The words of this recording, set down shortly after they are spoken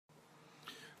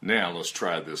Now let's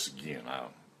try this again.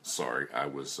 Sorry, I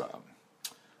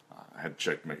had to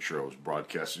check to make sure I was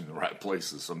broadcasting in the right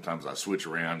places. Sometimes I switch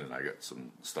around and I got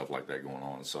some stuff like that going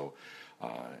on. So,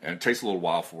 and it takes a little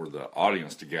while for the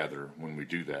audience to gather when we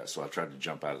do that. So I tried to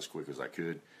jump out as quick as I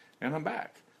could, and I'm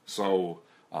back. So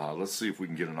let's see if we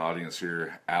can get an audience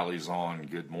here. Allie's on.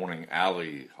 Good morning,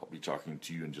 Allie. I'll be talking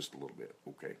to you in just a little bit.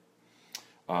 Okay.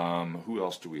 Who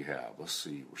else do we have? Let's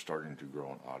see. We're starting to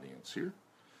grow an audience here.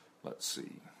 Let's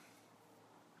see.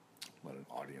 Let an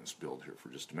audience build here for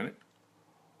just a minute,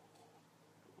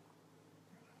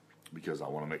 because I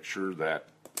want to make sure that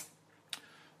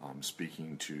I'm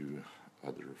speaking to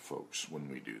other folks when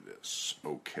we do this.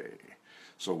 Okay.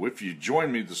 So if you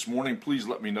join me this morning, please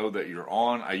let me know that you're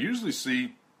on. I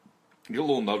usually get a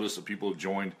little notice that people have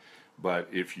joined, but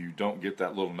if you don't get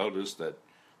that little notice that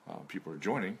people are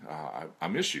joining, I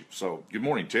miss you. So good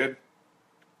morning, Ted.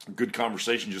 Good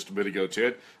conversation just a bit ago,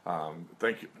 Ted.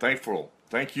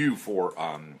 Thank you for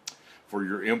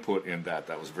your input in that.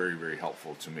 That was very, very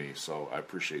helpful to me. So I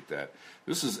appreciate that.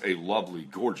 This is a lovely,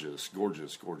 gorgeous,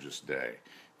 gorgeous, gorgeous day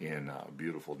in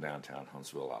beautiful downtown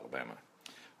Huntsville, Alabama.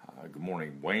 Good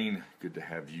morning, Wayne. Good to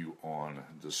have you on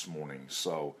this morning.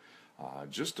 So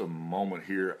just a moment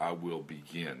here, I will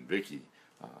begin. Vicki,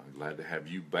 glad to have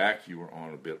you back. You were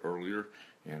on a bit earlier.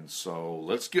 And so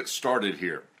let's get started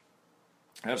here.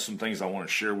 I have some things I want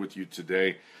to share with you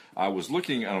today. I was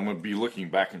looking, and I'm going to be looking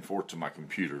back and forth to my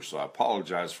computer, so I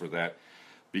apologize for that,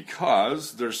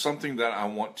 because there's something that I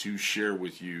want to share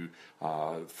with you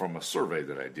from a survey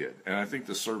that I did, and I think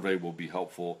the survey will be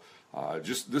helpful.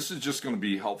 This is just going to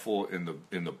be helpful in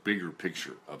the bigger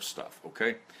picture of stuff.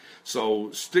 Okay,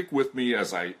 so stick with me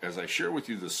as I share with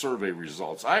you the survey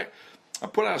results. I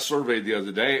put out a survey the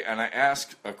other day, and I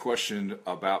asked a question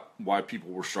about why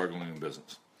people were struggling in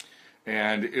business.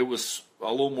 And it was a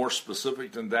little more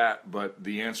specific than that, but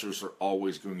the answers are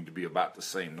always going to be about the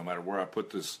same. No matter where I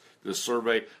put this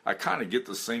survey, I kind of get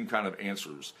the same kind of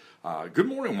answers. Good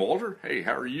morning, Walter. Hey,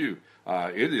 how are you?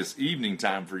 It is evening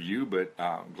time for you, but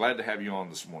I'm glad to have you on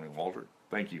this morning, Walter.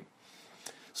 Thank you.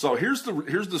 So here's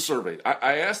the survey.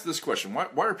 I asked this question: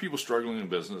 Why are people struggling in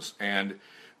business? And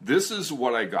this is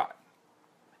what I got.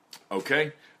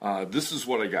 Okay, this is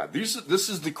what I got. This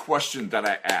is the question that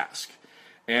I ask.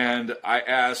 And I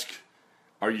ask,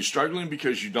 are you struggling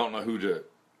because you don't know who to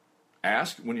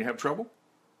ask when you have trouble?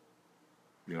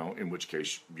 You know, in which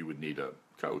case you would need a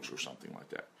coach or something like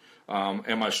that.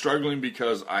 Am I struggling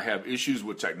because I have issues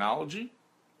with technology?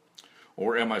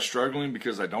 Or am I struggling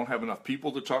because I don't have enough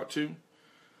people to talk to?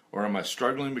 Or am I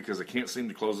struggling because I can't seem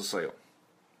to close a sale?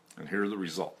 And here are the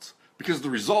results. Because the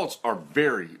results are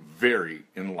very, very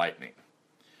enlightening.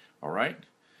 All right?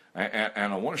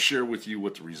 And I want to share with you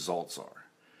what the results are.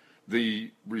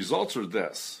 The results are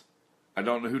this: I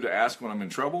don't know who to ask when I'm in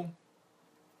trouble.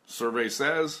 Survey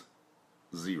says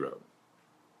 0.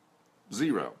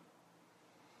 0.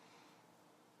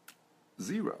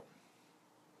 0.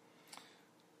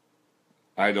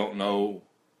 I don't know.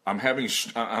 I'm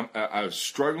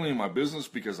struggling in my business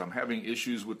because I'm having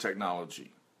issues with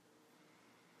technology.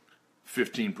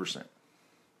 15%.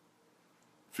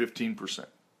 15%.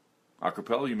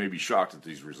 Acapella, you may be shocked at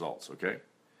these results, okay?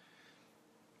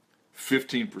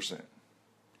 15%.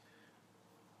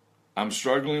 I'm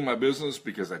struggling in my business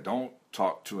because I don't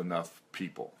talk to enough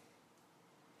people.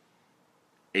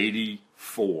 84%.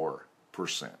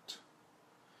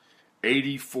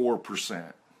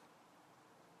 84%.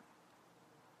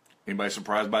 Anybody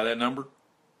surprised by that number?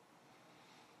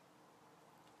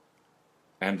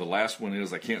 And the last one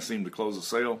is I can't seem to close a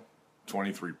sale.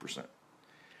 23%.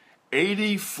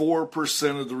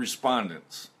 84% of the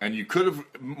respondents, and you could have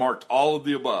marked all of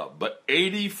the above, but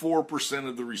 84%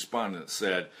 of the respondents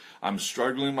said, I'm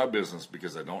struggling in my business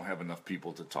because I don't have enough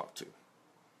people to talk to.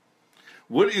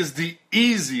 What is the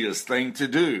easiest thing to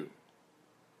do?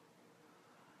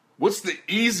 What's the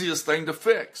easiest thing to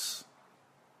fix?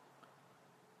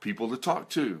 People to talk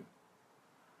to.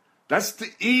 That's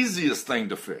the easiest thing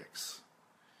to fix.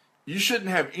 You shouldn't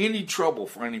have any trouble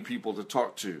finding people to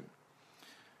talk to.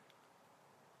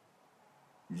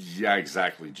 Yeah,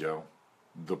 exactly, Joe.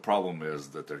 The problem is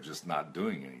that they're just not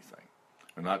doing anything.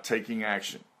 They're not taking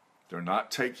action. They're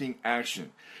not taking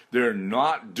action. They're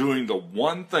not doing the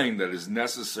one thing that is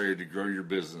necessary to grow your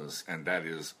business, and that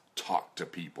is talk to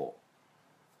people.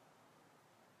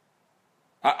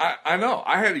 I know.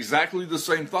 I had exactly the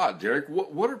same thought, Derek.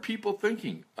 What are people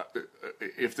thinking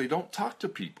if they don't talk to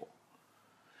people?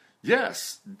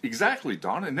 Yes, exactly,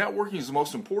 Don. And networking is the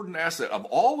most important asset of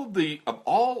all of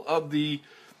the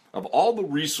Of all the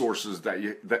resources that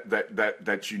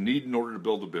you need in order to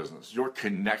build a business, your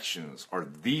connections are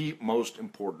the most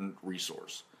important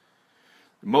resource.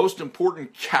 The most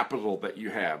important capital that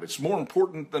you have. It's more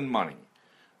important than money,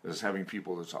 is having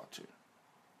people to talk to.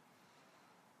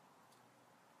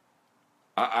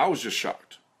 I was just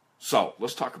shocked. So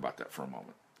let's talk about that for a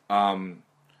moment.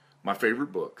 My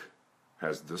favorite book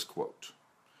has this quote,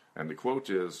 and the quote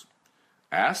is,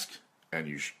 "Ask and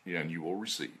you will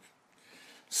receive.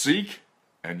 Seek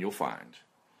and you'll find.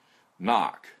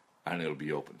 Knock and it'll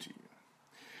be open to you."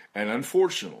 And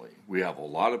unfortunately, we have a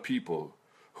lot of people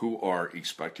who are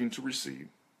expecting to receive,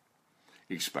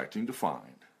 expecting to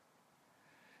find,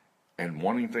 and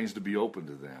wanting things to be open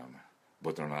to them,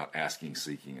 but they're not asking,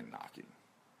 seeking, and knocking.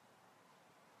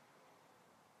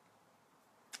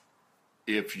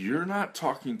 If you're not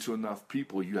talking to enough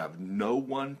people, you have no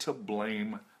one to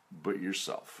blame but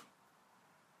yourself.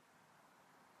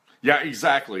 Yeah,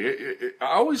 exactly. I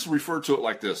always refer to it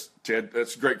like this, Ted.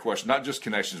 That's a great question. Not just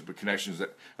connections, but connections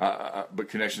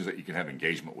that you can have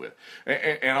engagement with.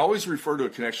 And I always refer to a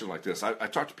connection like this. I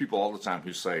talk to people all the time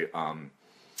who say, I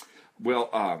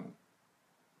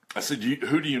said,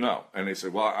 who do you know? And they say,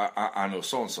 well, I know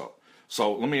so and so.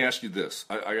 So let me ask you this.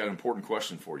 I got an important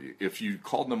question for you. If you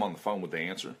called them on the phone, would they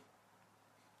answer?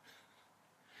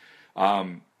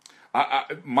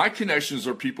 My connections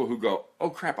are people who go, oh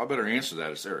crap, I better answer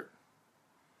that. It's Eric.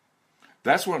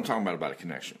 That's what I'm talking about a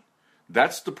connection.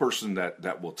 That's the person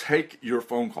that will take your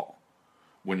phone call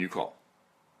when you call.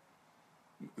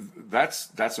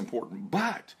 That's important.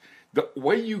 But the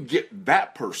way you get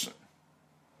that person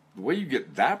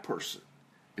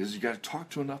is you got to talk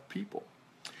to enough people.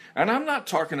 And I'm not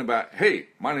talking about, hey,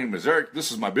 my name is Eric, this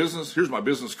is my business, here's my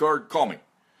business card, call me.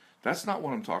 That's not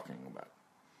what I'm talking about.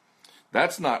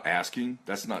 That's not asking,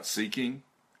 that's not seeking,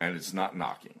 and it's not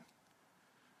knocking.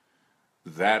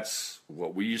 That's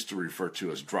what we used to refer to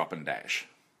as drop and dash.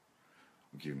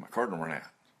 I'll give you my card number now.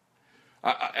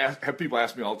 I have people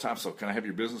ask me all the time, so can I have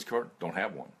your business card? Don't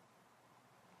have one.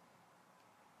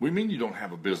 What do you mean you don't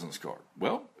have a business card?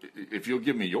 Well, if you'll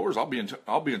give me yours, I'll be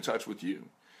in touch with you.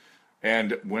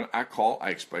 And when I call, I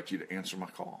expect you to answer my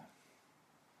call.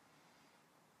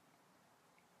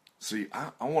 See,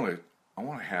 I want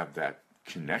to have that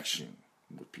connection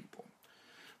with people.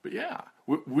 But yeah,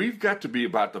 we've got to be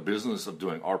about the business of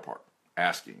doing our part.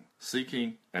 Asking,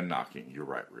 seeking, and knocking. You're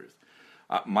right, Ruth.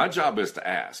 My job is to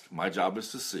ask. My job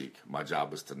is to seek. My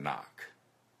job is to knock.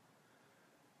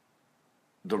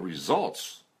 The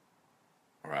results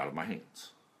are out of my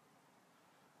hands.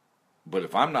 But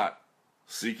if I'm not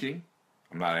seeking,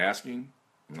 I'm not asking,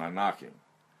 I'm not knocking,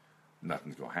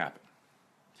 nothing's going to happen.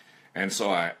 And so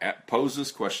I pose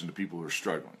this question to people who are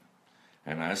struggling.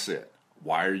 And I said,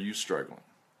 why are you struggling?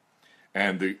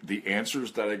 And the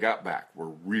answers that I got back were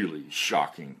really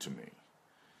shocking to me.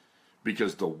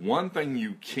 Because the one thing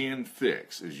you can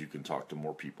fix is you can talk to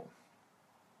more people.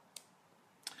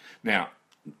 Now,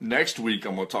 next week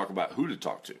I'm going to talk about who to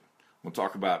talk to. I'm going to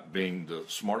talk about being the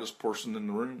smartest person in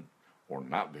the room or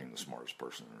not being the smartest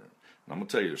person in the room. And I'm going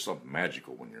to tell you there's something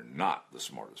magical when you're not the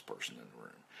smartest person in the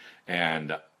room.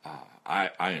 And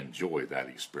I enjoy that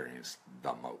experience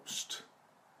the most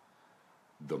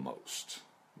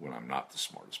when I'm not the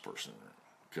smartest person in the room,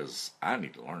 because I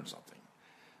need to learn something.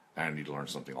 I need to learn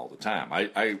something all the time.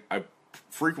 I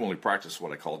frequently practice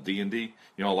what I call D&D.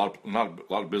 You know, a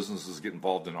lot of businesses get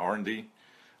involved in R&D.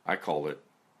 I call it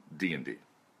D&D.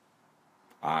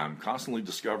 I'm constantly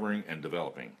discovering and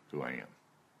developing who I am.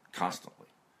 Constantly.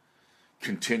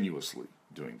 Continuously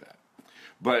doing that.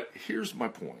 But here's my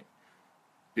point.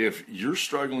 If you're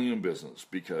struggling in business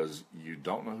because you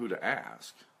don't know who to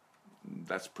ask,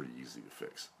 that's pretty easy to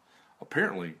fix.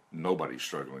 Apparently, nobody's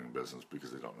struggling in business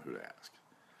because they don't know who to ask.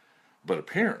 But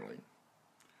apparently,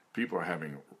 people are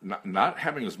having not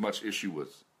having as much issue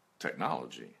with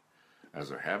technology as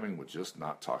they're having with just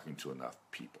not talking to enough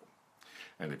people.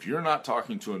 And if you're not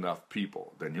talking to enough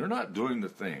people, then you're not doing the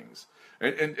things.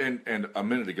 And a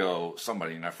minute ago,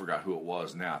 somebody, and I forgot who it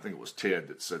was now, I think it was Ted,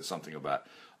 that said something about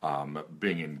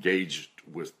being engaged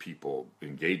with people,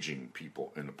 engaging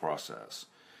people in the process.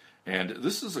 And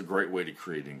this is a great way to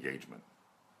create engagement.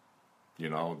 You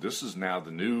know, this is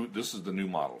the new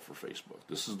model for Facebook.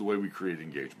 This is the way we create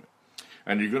engagement.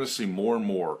 And you're going to see more and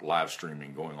more live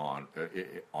streaming going on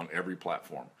every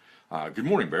platform. Good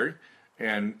morning, Barry.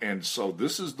 And so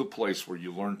this is the place where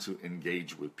you learn to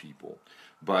engage with people.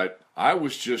 But I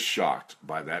was just shocked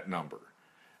by that number.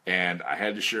 And I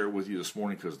had to share it with you this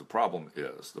morning because the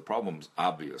problem's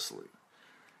obviously,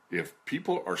 if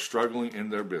people are struggling in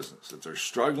their business, if they're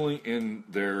struggling in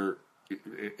their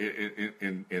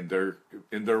in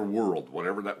their world,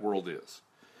 whatever that world is.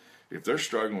 If they're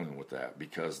struggling with that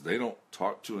because they don't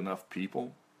talk to enough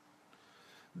people,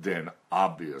 then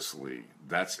obviously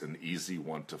that's an easy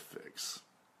one to fix.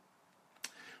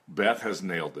 Beth has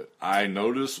nailed it. I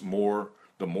notice the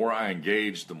more I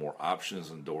engage, the more options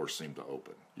and doors seem to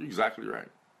open. You're exactly right.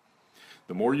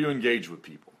 The more you engage with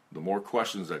people, the more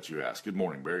questions that you ask. Good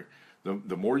morning, Barry.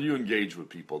 The more you engage with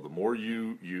people, the more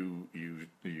you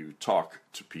talk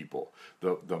to people,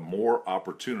 the more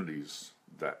opportunities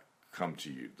that come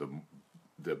to you,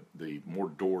 the more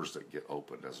doors that get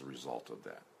opened as a result of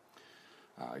that.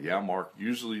 Yeah, Mark,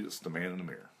 usually it's the man in the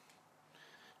mirror.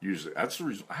 Usually, that's the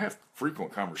reason I have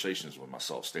frequent conversations with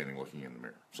myself standing looking in the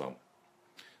mirror. So,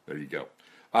 there you go.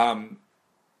 I'm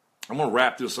going to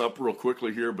wrap this up real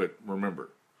quickly here, but remember,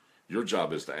 your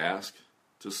job is to ask,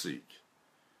 to seek,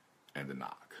 and to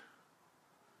knock.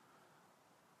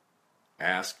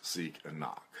 Ask, seek, and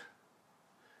knock.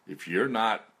 If you're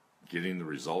not getting the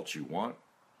results you want,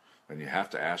 then you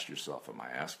have to ask yourself, am I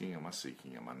asking, am I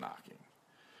seeking, am I knocking?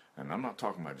 And I'm not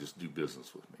talking about just do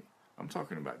business with me. I'm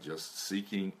talking about just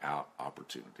seeking out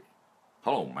opportunity.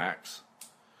 Hello, Max.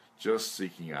 Just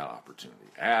seeking out opportunity.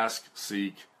 Ask,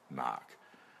 seek, knock.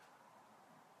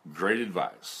 Great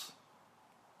advice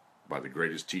by the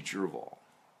greatest teacher of all,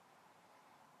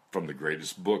 from the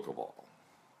greatest book of all,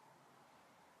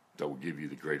 that will give you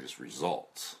the greatest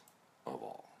results of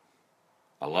all.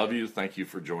 I love you. Thank you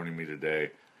for joining me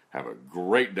today. Have a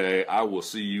great day. I will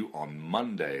see you on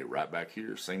Monday right back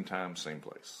here, same time, same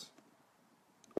place.